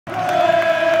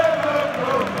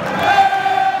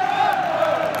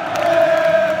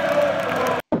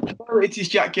it is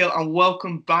Jack Gill and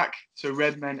welcome back to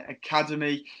Redmen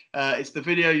Academy. It's the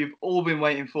video you've all been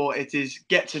waiting for. It is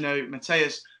Get to Know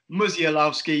Mateusz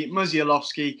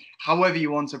Musialowski, however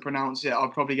you want to pronounce it. I'll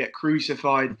probably get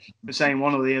crucified for saying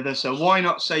one or the other, so why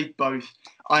not say both?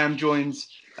 I am joined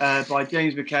by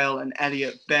James Mikhail and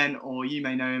Elliot Ben, or you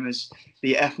may know him as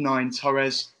the F9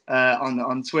 Torres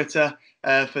on Twitter.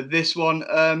 For this one,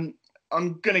 I'm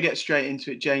going to get straight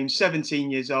into it, James. 17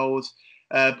 years old.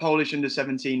 Polish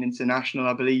under-17 international.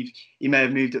 I believe he may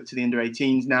have moved up to the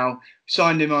under-18s now.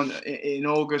 Signed him in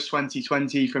August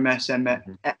 2020 from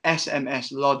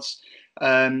SMS Lodz.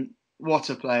 What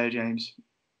a player, James.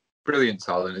 Brilliant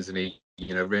talent, isn't he?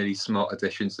 You know, really smart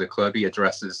addition to the club. He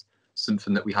addresses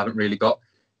something that we haven't really got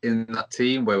in that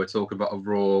team, where we're talking about a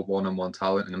raw one-on-one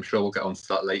talent, and I'm sure we'll get on to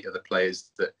that later, the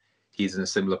players that he's in a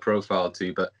similar profile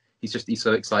to, but he's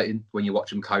so exciting when you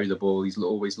watch him carry the ball. He's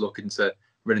always looking to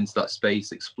run into that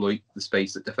space, exploit the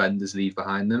space that defenders leave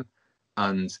behind them.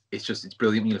 And it's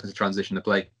brilliant when you look at the transition to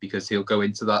play, because he'll go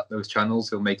into those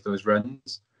channels, he'll make those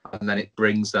runs, and then it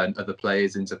brings then other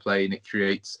players into play and it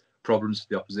creates problems for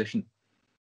the opposition.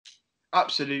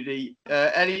 Absolutely.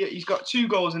 Elliot, he's got 2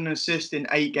 goals and an assist in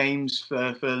 8 games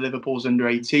for Liverpool's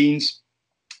under-18s.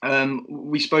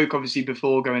 We spoke obviously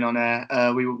before going on air.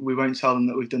 We won't tell them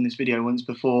that we've done this video once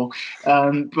before.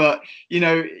 But, you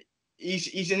know,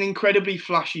 he's an incredibly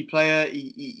flashy player.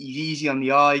 He's easy on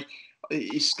the eye.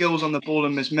 His skills on the ball are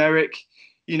mesmeric.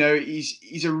 You know,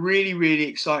 he's a really, really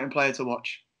exciting player to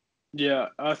watch. Yeah,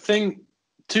 I think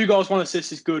 2 goals, 1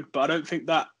 assist is good, but I don't think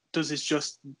that does his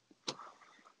just.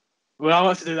 Well, I'll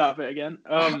have to do that a bit again.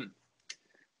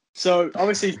 So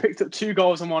obviously he's picked up 2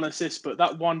 goals and 1 assist, but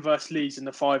that one versus Leeds in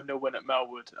the 5-0 win at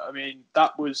Melwood, I mean,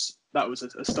 that was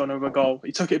a stunner of a goal.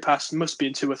 He took it past, must be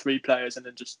in 2 or 3 players, and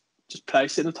then just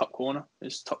placed it in the top corner.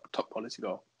 It's top quality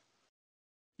goal.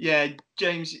 Yeah,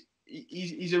 James,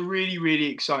 he's a really, really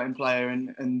exciting player,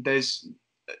 and there's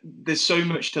so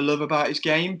much to love about his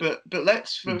game. But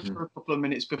let's for a couple of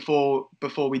minutes before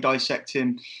we dissect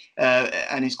him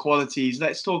and his qualities,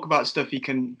 let's talk about stuff he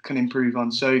can improve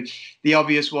on. So the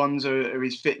obvious ones are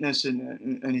his fitness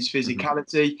and his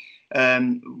physicality.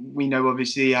 We know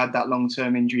obviously he had that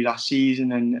long-term injury last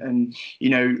season, and you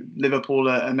know, Liverpool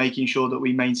are making sure that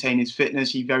we maintain his fitness.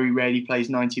 He very rarely plays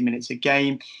 90 minutes a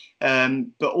game,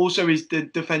 but also the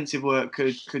defensive work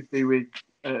could do with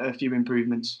a few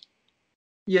improvements.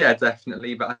 Yeah,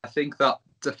 definitely. But I think that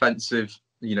defensive,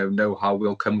 know-how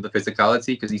will come with the physicality,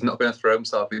 because he's not going to throw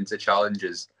himself into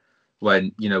challenges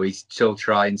when, he's still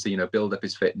trying to, build up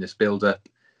his fitness, build up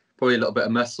probably a little bit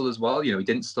of muscle as well. He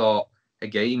didn't start a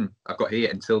game, I've got here,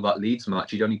 until that Leeds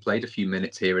match. He'd only played a few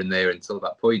minutes here and there until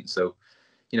that point. So,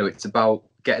 it's about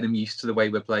getting him used to the way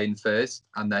we're playing first,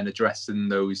 and then addressing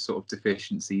those sort of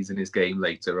deficiencies in his game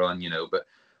later on, But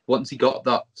once he got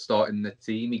that start in the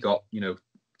team, he got,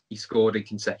 he scored in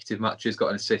consecutive matches, got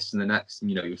an assist in the next, and,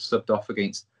 he was subbed off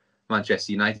against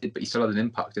Manchester United, but he still had an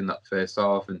impact in that first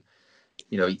half. And,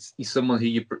 he's someone who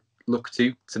you look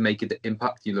to make an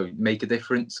impact, make a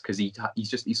difference, because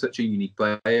he's such a unique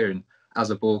player, and as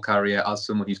a ball carrier, as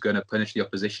someone who's going to punish the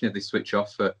opposition if they switch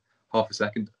off for half a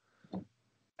second.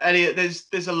 Elliot,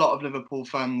 there's a lot of Liverpool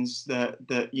fans that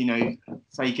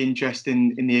take interest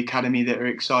in the academy, that are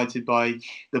excited by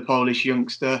the Polish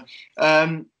youngster.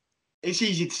 It's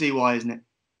easy to see why, isn't it?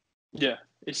 Yeah,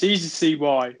 it's easy to see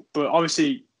why, but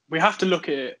obviously we have to look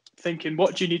at it thinking,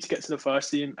 what do you need to get to the first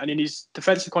team? And he needs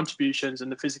defensive contributions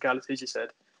and the physicality, as you said.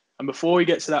 And before he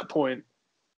gets to that point,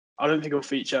 I don't think he'll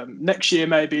feature. Next year,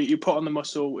 maybe you put on the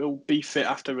muscle, he'll be fit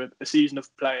after a season of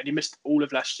play, and he missed all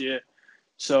of last year.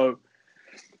 So,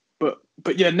 but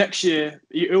yeah, next year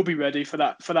he'll be ready for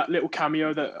that little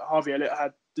cameo that Harvey Elliott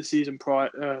had the season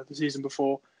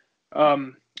before.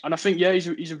 And I think, yeah,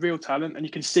 he's a real talent, and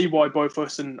you can see why both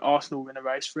us and Arsenal were in a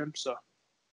race for him. So,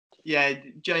 yeah,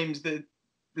 James, the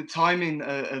timing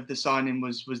of the signing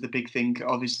was the big thing.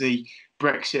 Obviously,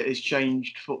 Brexit has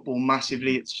changed football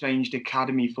massively. It's changed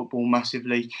academy football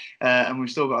massively, and we've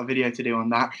still got a video to do on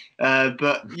that.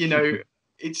 But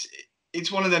it's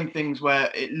one of them things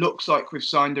where it looks like we've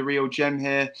signed a real gem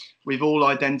here. We've all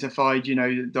identified,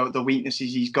 the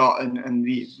weaknesses he's got and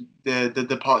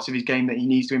the parts of his game that he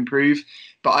needs to improve.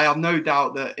 But I have no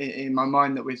doubt that in my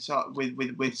mind that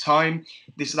with time,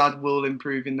 this lad will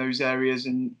improve in those areas.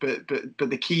 But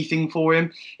the key thing for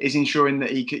him is ensuring that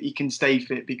he can stay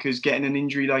fit, because getting an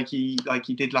injury like he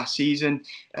did last season,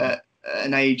 at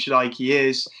an age like he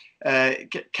is,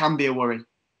 can be a worry.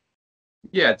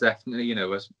 Yeah, definitely.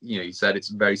 As you said, it's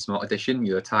a very smart addition.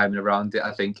 The timing around it,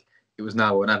 I think it was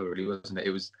now or never, really, wasn't it?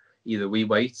 It was either we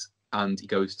wait and he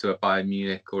goes to a Bayern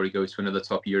Munich, or he goes to another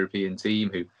top European team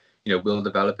who, will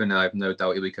develop, and I have no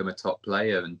doubt he'll become a top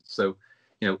player. And so,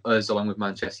 us along with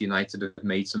Manchester United have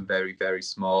made some very, very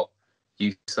smart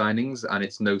youth signings, and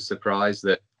it's no surprise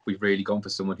that we've really gone for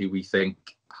someone who we think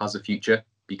has a future,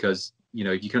 because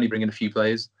if you can only bring in a few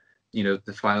players,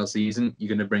 the final season, you're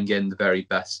going to bring in the very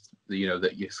best,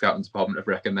 that your scouting department have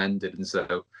recommended. And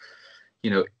so,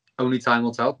 only time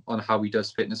will tell on how he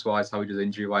does fitness-wise, how he does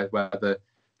injury-wise, whether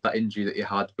that injury that he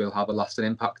had will have a lasting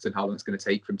impact and how long it's going to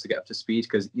take for him to get up to speed.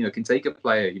 Because, it can take a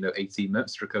player, 18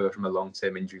 months to recover from a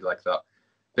long-term injury like that.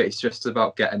 But it's just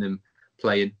about getting him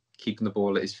playing, keeping the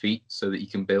ball at his feet so that he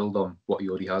can build on what he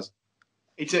already has.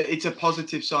 It's a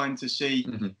positive sign to see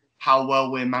how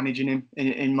well we're managing him,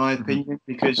 in my opinion,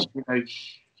 because,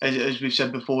 as we've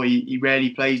said before, he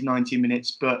rarely plays 90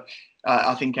 minutes, but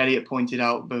I think Elliot pointed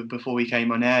out before we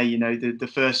came on air,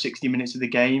 the first 60 minutes of the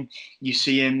game, you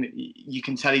see him, you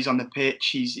can tell he's on the pitch.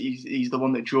 He's the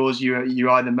one that draws your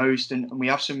eye the most, and we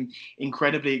have some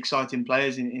incredibly exciting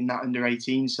players in that under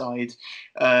 18 side.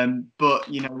 But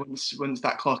once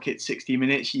that clock hits 60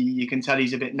 minutes, you can tell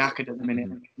he's a bit knackered at the minute,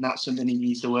 and that's something he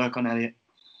needs to work on, Elliot.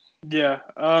 Yeah,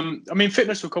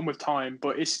 fitness will come with time,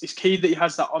 but it's key that he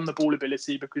has that on the ball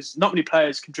ability, because not many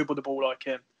players can dribble the ball like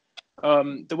him.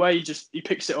 The way he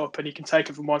picks it up and he can take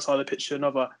it from one side of the pitch to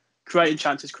another, creating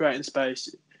chances, creating space.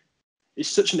 It's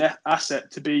such an asset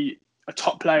to be a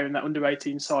top player in that under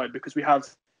 18 side, because we have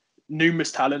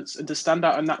numerous talents, and to stand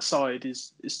out on that side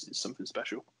is something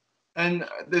special. And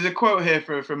there's a quote here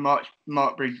from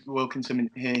Mark Briggs Wilkinson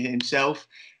here himself,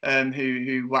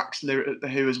 who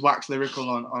has waxed lyrical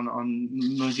on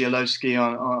Musialowski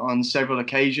on several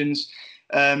occasions.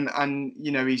 And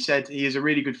he said he is a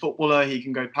really good footballer. He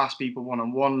can go past people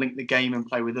one-on-one, link the game and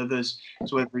play with others.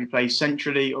 So whether he plays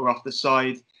centrally or off the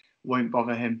side, won't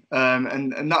bother him.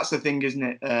 And that's the thing,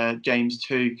 isn't it, James,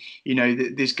 too?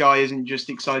 This guy isn't just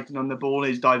exciting on the ball.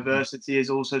 His diversity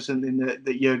is also something that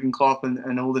Jurgen Klopp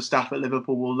and all the staff at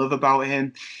Liverpool will love about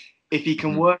him. If he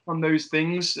can work on those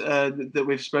things that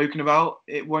we've spoken about,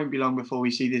 it won't be long before we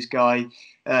see this guy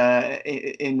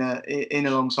in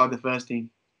alongside the first team.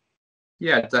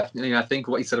 Yeah, definitely. I think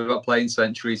what he said about playing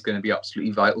century is going to be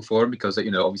absolutely vital for him, because,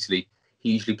 obviously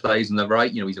he usually plays on the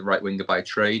right. He's a right winger by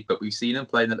trade, but we've seen him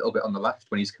playing a little bit on the left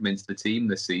when he's come into the team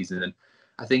this season. And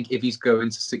I think if he's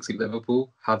going to succeed at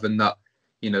Liverpool, having that,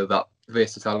 that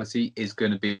versatility is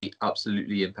going to be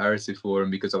absolutely imperative for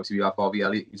him, because obviously we have Harvey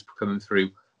Elliott who's coming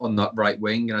through on that right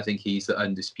wing, and I think he's the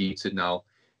undisputed now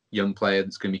young player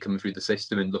that's going to be coming through the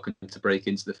system and looking to break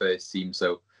into the first team.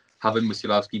 So having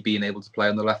Musialowski being able to play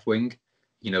on the left wing,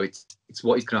 it's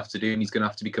what he's going to have to do, and he's going to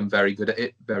have to become very good at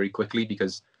it very quickly,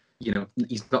 because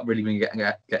he's not really going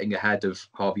to getting ahead of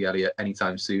Harvey Elliott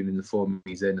anytime soon in the form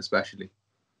he's in, especially.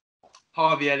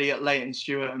 Harvey Elliott, Leighton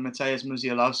Stewart, and Mateusz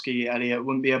Musialowski, Elliott,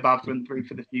 wouldn't be a bad front three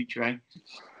for the future, eh?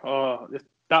 Oh,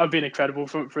 that would be an incredible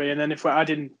front three, and then if we're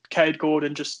adding Cade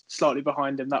Gordon just slightly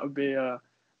behind him, that would be a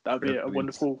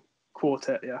wonderful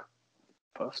quartet. Yeah.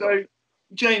 Perfect. So,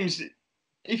 James,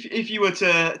 if you were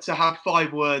to have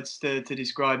 5 words to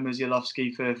describe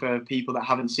Musialowski for people that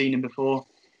haven't seen him before,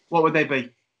 what would they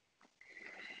be?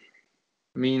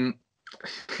 I mean,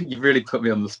 you really put me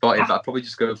on the spot here, but I'd probably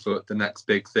just go for the next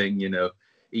big thing.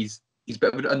 He's a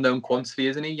bit of an unknown quantity,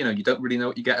 isn't he? You don't really know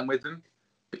what you're getting with him,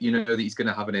 but you know that he's going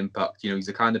to have an impact. He's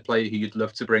the kind of player who you'd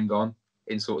love to bring on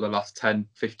in sort of the last 10,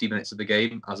 50 minutes of the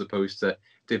game, as opposed to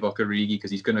Divock Origi,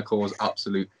 because he's going to cause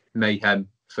absolute mayhem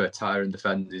for tiring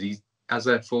defenders. As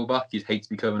a fullback, you'd hate to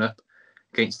be coming up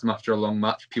against him after a long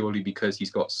match, purely because he's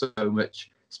got so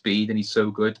much speed and he's so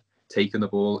good taking the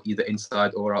ball either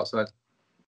inside or outside.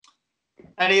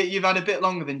 Elliot, you've had a bit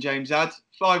longer than James had.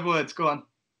 5 words, go on.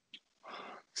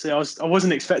 See, I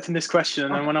wasn't expecting this question,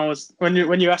 and then when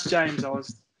you asked James, I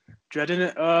was dreading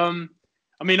it. I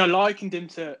likened him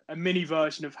to a mini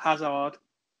version of Hazard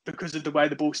because of the way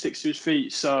the ball sticks to his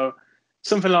feet. So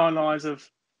something along the lines of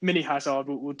mini Hazard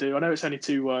will do. I know it's only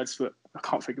 2 words, but I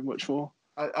can't think of much more.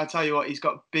 I tell you what, he's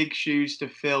got big shoes to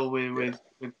fill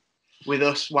with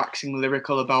us waxing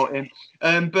lyrical about him.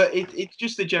 But it's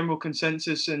just the general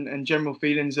consensus and general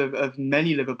feelings of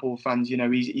many Liverpool fans.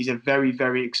 He's a very,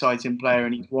 very exciting player,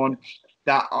 and he's one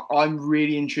that I'm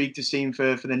really intrigued to see him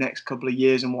for the next couple of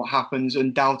years and what happens.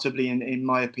 Undoubtedly, in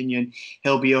my opinion,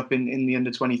 he'll be up in the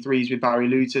under-23s with Barry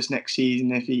Lutus next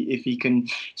season if he can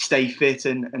stay fit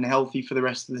and healthy for the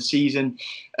rest of the season.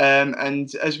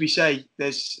 And as we say,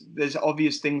 there's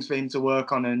obvious things for him to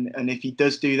work on, and if he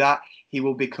does do that, he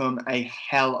will become a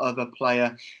hell of a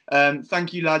player.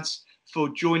 Thank you, lads, for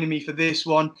joining me for this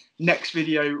one. Next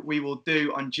video we will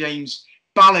do on James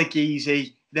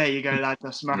Balagizi. There you go, lads.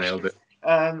 I smashed Nailed it.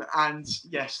 And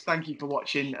yes, thank you for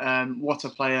watching. What a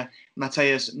player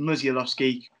Mateusz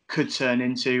Musialowski could turn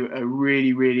into, a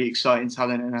really, really exciting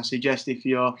talent. And I suggest if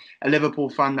you're a Liverpool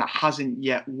fan that hasn't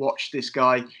yet watched this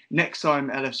guy, next time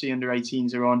LFC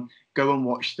under-18s are on, go and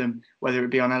watch them, whether it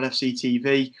be on LFC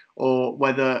TV or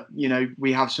whether,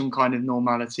 we have some kind of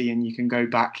normality and you can go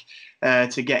back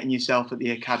to getting yourself at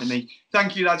the academy.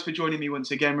 Thank you, lads, for joining me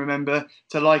once again. Remember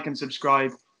to like and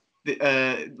subscribe.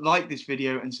 Like this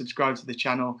video and subscribe to the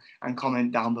channel and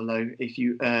comment down below if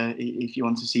you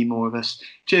want to see more of us.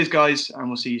 Cheers, guys, and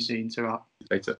we'll see you soon. Ta-ra. Later.